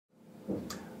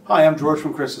Hi, I'm George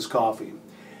from Chris's Coffee.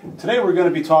 Today we're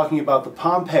going to be talking about the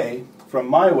Pompei from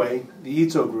My Way, the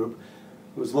Izzo group,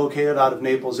 who is located out of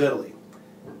Naples, Italy.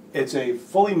 It's a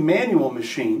fully manual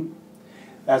machine,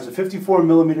 has a 54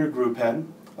 millimeter group head,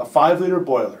 a 5-liter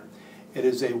boiler. It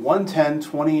is a 110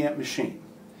 20 amp machine.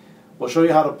 We'll show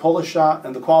you how to pull a shot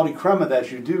and the quality crema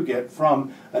that you do get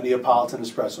from a Neapolitan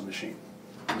Espresso machine.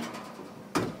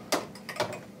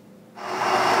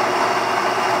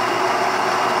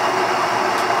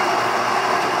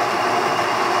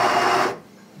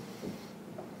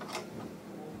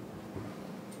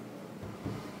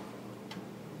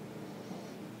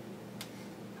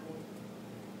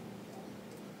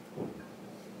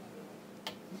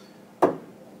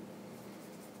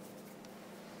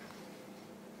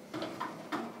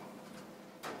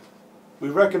 We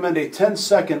recommend a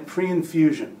 10-second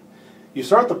pre-infusion. You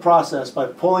start the process by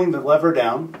pulling the lever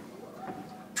down,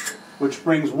 which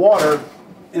brings water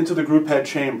into the group head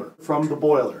chamber from the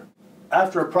boiler.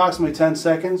 After approximately 10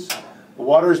 seconds, the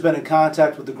water has been in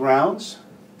contact with the grounds.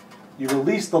 You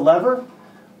release the lever,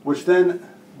 which then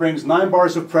brings 9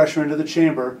 bars of pressure into the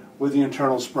chamber with the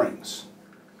internal springs.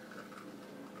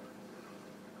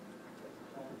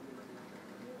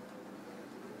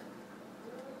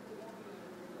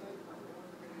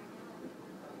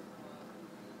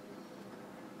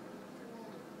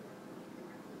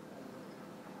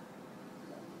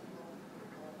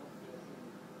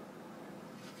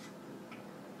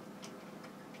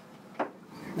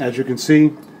 As you can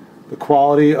see, the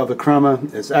quality of the crema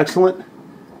is excellent,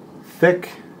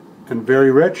 thick and very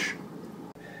rich,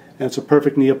 and it's a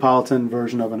perfect Neapolitan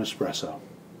version of an espresso.